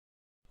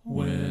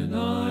When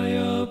I,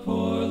 a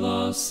poor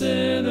lost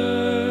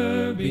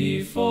sinner,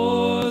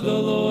 before the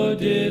Lord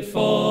did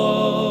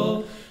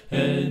fall,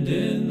 and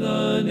in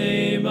the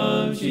name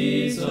of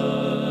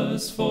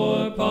Jesus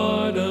for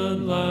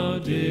pardon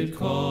loud did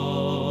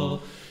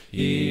call,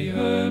 He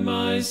heard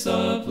my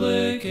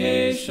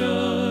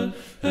supplication,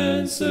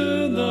 and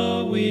soon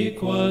the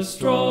weak was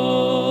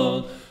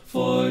strong.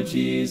 For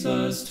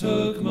Jesus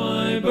took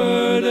my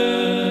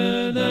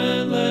burden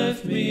and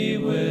left me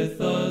with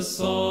a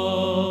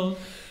song.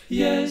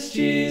 Yes,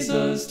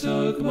 Jesus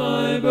took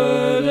my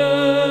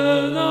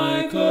burden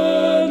I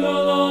could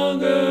no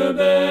longer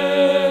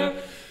bear.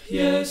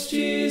 Yes,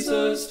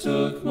 Jesus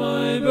took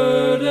my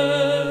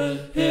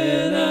burden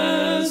in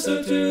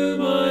answer to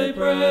my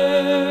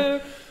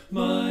prayer.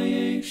 My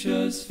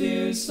anxious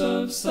fears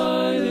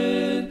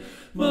subsided,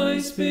 my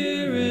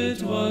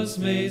spirit was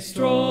made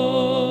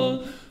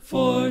strong.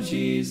 For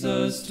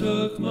Jesus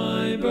took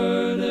my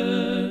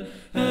burden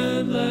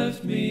and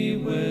left me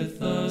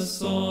with a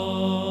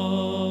song.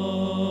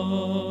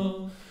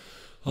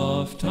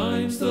 Oft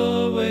times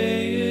the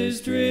way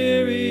is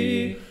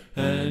dreary,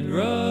 and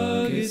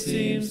rugged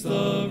seems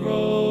the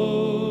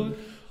road.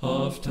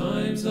 Oft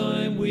times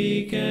I'm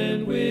weak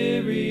and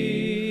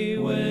weary,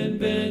 when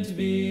bent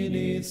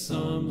beneath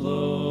some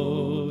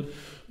load.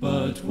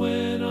 But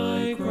when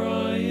I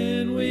cry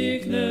in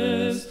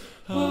weakness,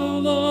 how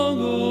long,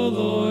 O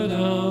Lord,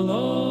 how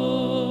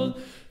long?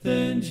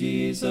 Then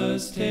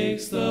Jesus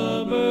takes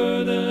the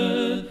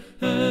burden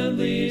and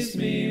leaves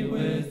me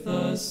with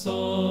a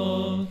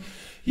song.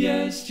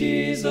 Yes,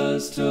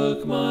 Jesus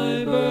took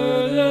my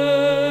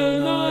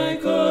burden I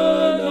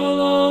could no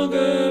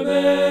longer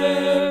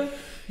bear.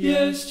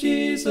 Yes,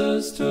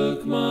 Jesus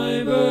took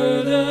my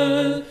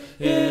burden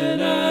in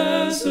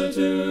answer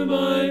to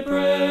my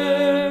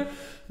prayer.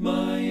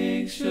 My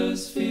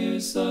anxious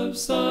fears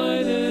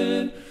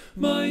subsided,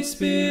 my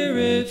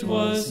spirit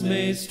was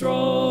made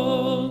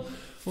strong.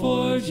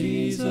 For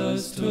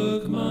Jesus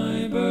took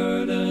my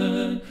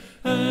burden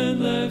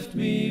and left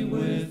me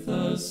with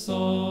a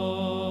song.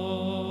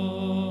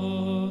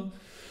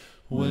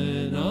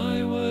 When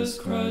I was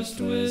crushed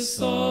with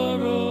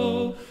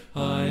sorrow,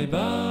 I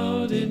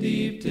bowed in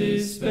deep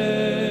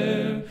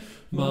despair.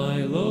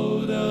 My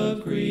load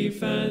of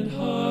grief and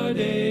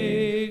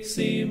heartache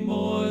seemed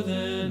more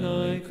than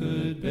I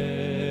could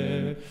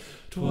bear.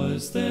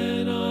 'Twas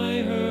then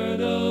I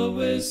heard a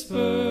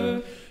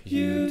whisper,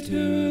 "You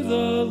to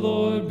the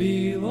Lord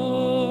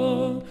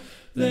belong."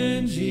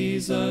 Then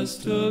Jesus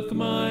took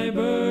my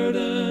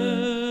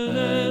burden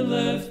and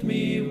left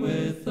me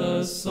with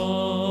a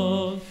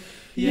song.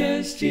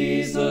 Yes,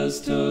 Jesus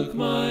took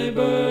my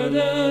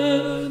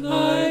burden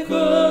I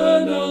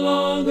could no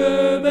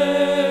longer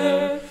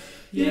bear.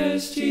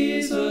 Yes,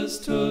 Jesus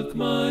took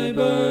my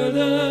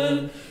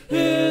burden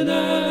in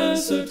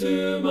answer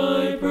to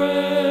my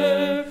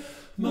prayer.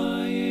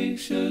 My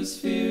anxious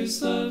fears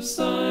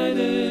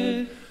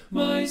subsided,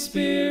 my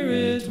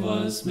spirit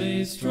was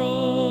made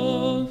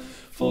strong.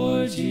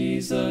 For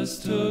Jesus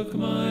took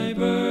my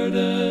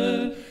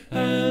burden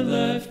and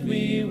left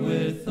me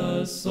with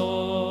a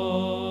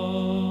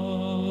song.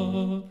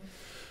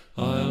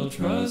 I'll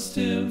trust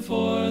Him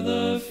for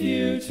the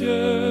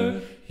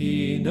future,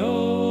 He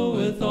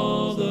knoweth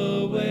all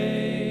the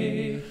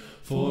way.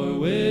 For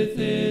with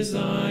His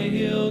eye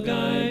He'll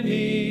guide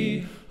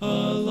me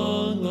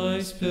along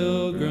life's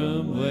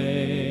pilgrim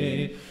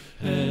way.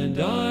 And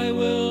I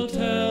will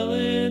tell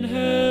in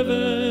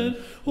heaven,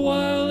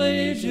 while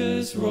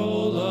ages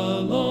roll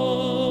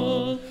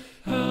along,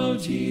 how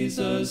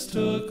Jesus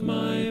took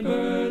my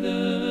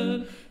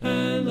burden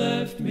and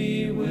left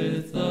me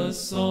with a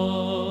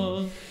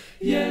song.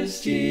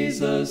 Yes,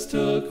 Jesus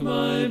took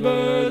my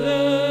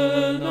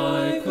burden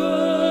I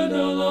could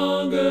no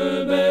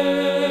longer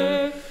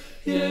bear.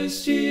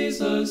 Yes,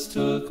 Jesus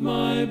took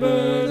my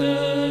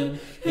burden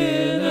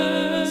in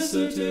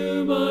answer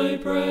to my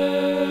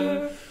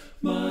prayer.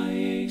 My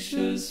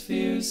anxious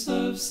fears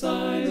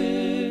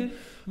subsided,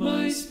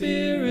 my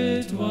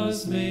spirit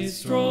was made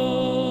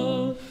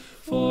strong.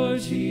 For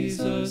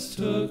Jesus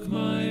took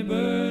my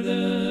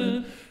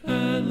burden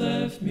and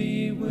left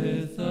me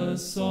with a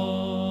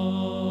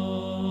song.